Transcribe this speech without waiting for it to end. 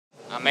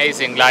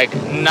Amazing, like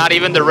not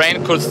even the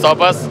rain could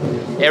stop us.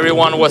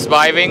 Everyone was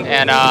vibing,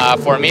 and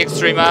for me,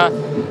 Extrema,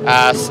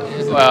 as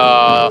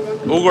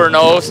Ugur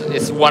knows,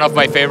 is one of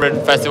my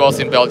favorite festivals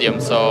in Belgium.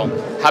 So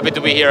happy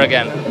to be here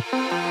again.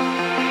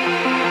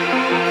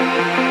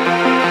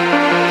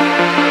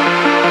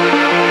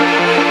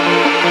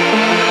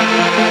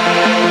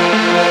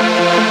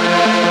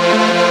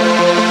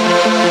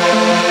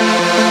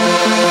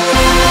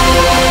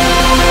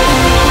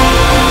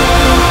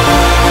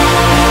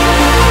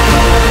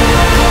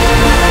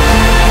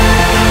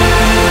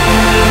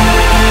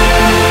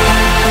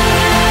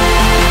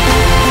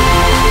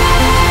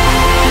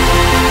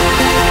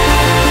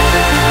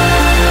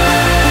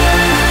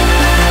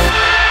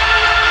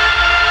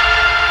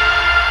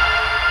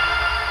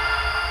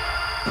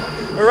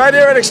 We're right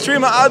here at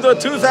Extrema Outdoor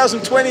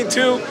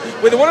 2022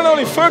 with the one and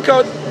only Fur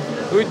Coat,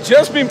 who'd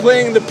just been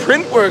playing the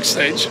Printwork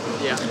stage.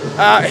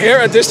 Yeah. Here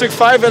at District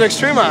 5 at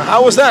Extrema.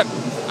 How was that?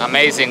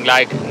 Amazing,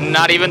 like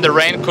not even the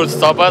rain could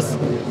stop us.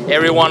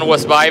 Everyone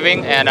was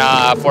vibing, and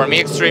for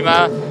me,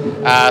 Extrema,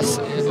 as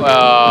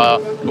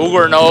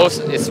Ugur knows,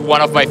 is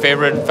one of my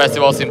favorite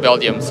festivals in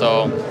Belgium.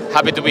 So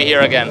happy to be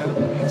here again.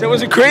 So it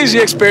was a crazy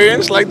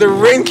experience. Like the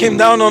rain came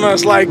down on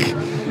us, like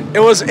it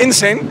was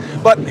insane.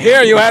 But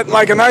here you had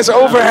like a nice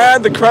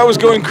overhead. The crowd was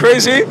going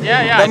crazy.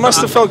 Yeah. That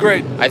must have felt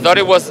great. I thought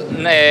it was.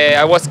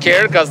 I was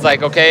scared because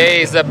like,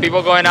 okay, is the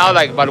people going out?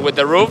 Like, but with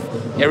the roof,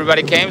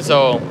 everybody came,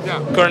 so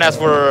couldn't ask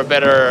for a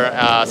better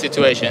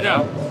situation.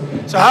 Yeah.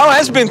 So how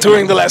has been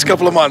touring the last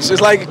couple of months?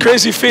 It's like a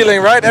crazy feeling,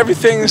 right?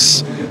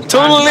 Everything's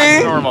totally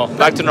back to normal.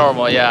 Back to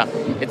normal. Yeah.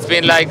 It's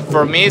been like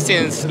for me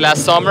since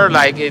last summer.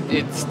 Like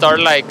it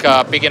started like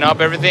picking up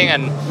everything,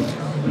 and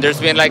there's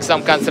been like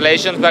some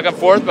cancellations back and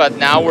forth, but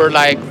now we're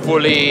like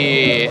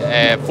fully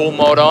full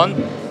mode on.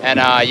 And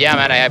yeah,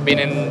 man, I've been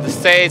in the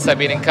States, I've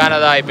been in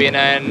Canada, I've been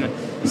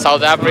in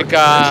South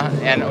Africa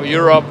and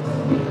Europe.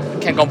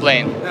 Can't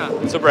complain.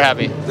 Yeah. Super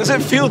happy. Does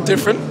it feel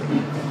different?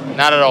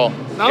 Not at all.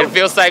 No? It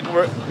feels like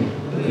we're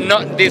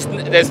not. These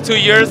 2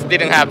 years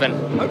didn't happen.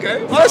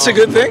 Okay, well, that's a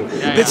good thing.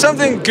 Yeah. Did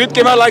something good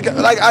come out? Like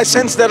I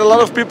sense that a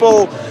lot of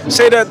people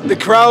say that the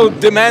crowd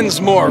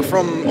demands more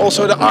from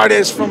also the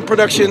artists, from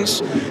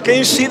productions. Can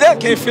you see that?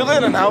 Can you feel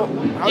that? And how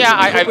yeah,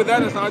 do you cope with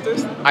that as an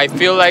artist? I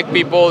feel like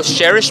people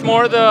cherish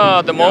more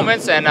the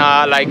moments, and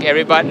like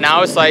everybody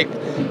now it's like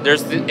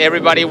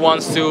everybody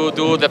wants to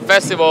do the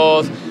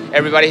festivals.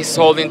 Everybody's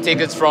holding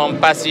tickets from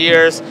past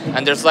years,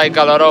 and there's like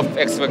a lot of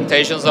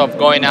expectations of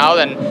going out.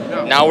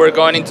 And now we're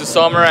going into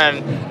summer,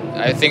 and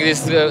I think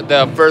this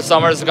the first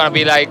summer is gonna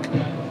be like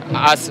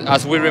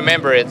as we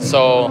remember it.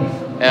 So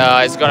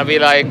it's gonna be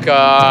like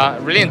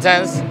really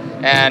intense.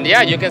 And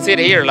yeah, you can see it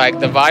here.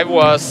 Like the vibe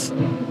was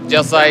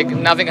just like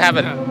nothing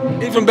happened.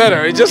 Even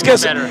better. It just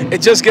gets better.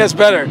 It just gets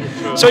better.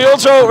 True. So you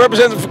also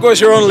represent, of course,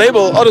 your own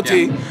label,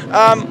 Oddity.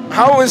 Yeah.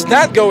 How is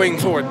that going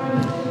forward?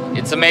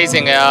 It's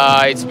amazing.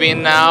 It's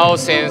been now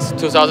since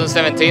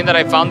 2017 that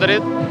I founded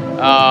it.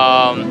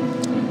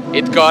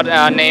 It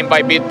got named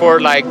by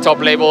Beatport like top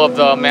label of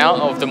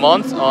the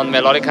month on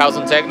Melodic House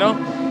and Techno.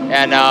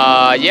 And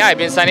yeah, I've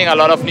been signing a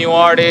lot of new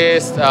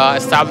artists,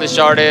 established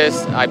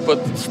artists. I put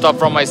stuff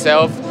from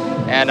myself,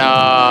 and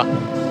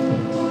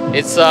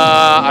it's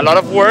a lot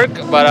of work.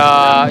 But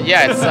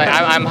yeah,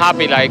 I'm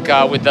happy like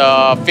with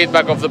the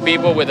feedback of the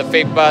people, with the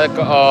feedback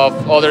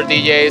of other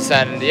DJs,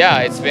 and yeah,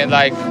 it's been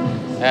like.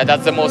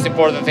 That's the most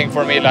important thing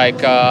for me,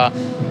 like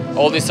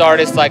all these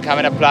artists like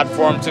having a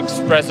platform to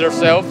express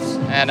themselves,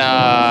 and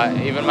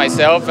even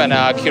myself, and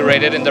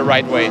curate it in the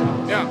right way.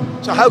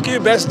 Yeah. So how can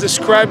you best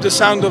describe the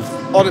sound of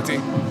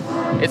Oddity?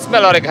 It's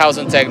melodic house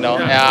and techno.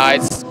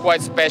 It's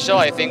quite special.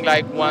 I think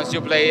like once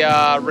you play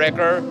a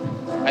record,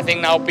 I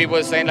think now people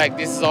are saying like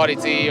this is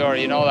Oddity, or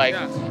you know, like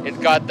it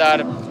got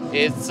that.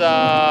 It's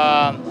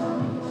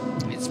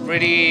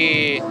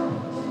pretty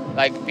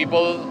like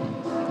people.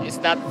 It's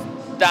not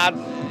that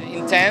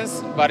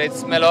intense, but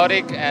it's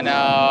melodic, and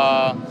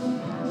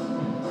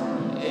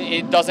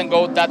it doesn't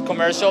go that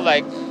commercial.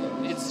 Like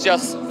it's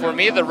just for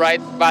me the right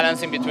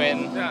balance in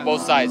between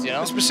both sides, you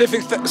know.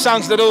 Specific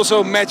sounds that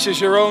also matches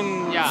your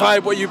own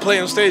vibe, what you play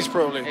on stage,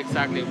 probably.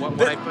 Exactly what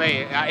I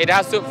play. It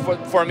has to.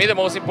 For me, the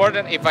most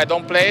important. If I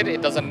don't play it,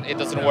 it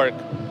doesn't work.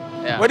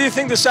 Yeah. What do you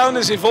think the sound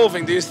is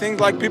evolving? Do you think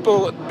like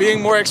people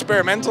being more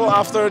experimental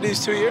after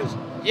these 2 years?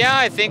 Yeah,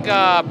 I think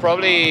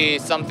probably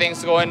some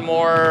things going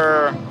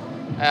more.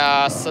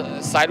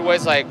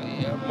 Sideways, like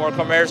more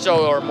commercial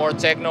or more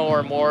techno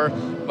or more,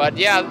 but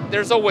yeah,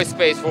 there's always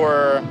space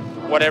for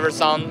whatever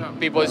sound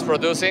people is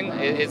producing.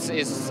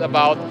 It's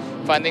about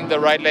finding the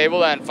right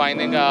label and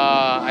finding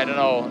I don't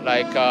know,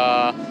 like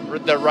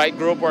the right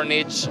group or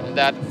niche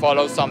that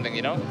follows something,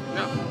 you know.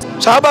 Yeah.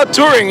 So how about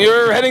touring?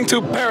 You're heading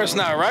to Paris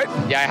now, right?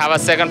 Yeah, I have a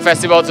second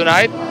festival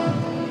tonight.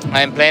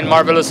 I'm playing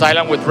Marvelous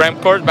Island with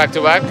rainfall back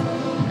to back,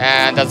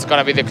 and that's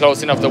gonna be the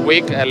closing of the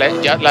week.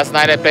 Last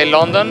night I played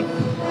London.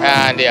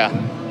 And yeah,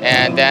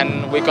 and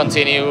then we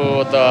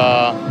continue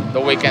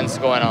the weekends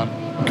going on.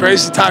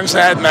 Crazy times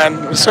ahead, man.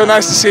 It was so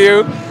nice to see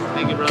you.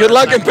 Thank you, brother. Good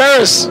luck in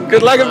Paris.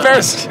 Good luck in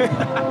Paris.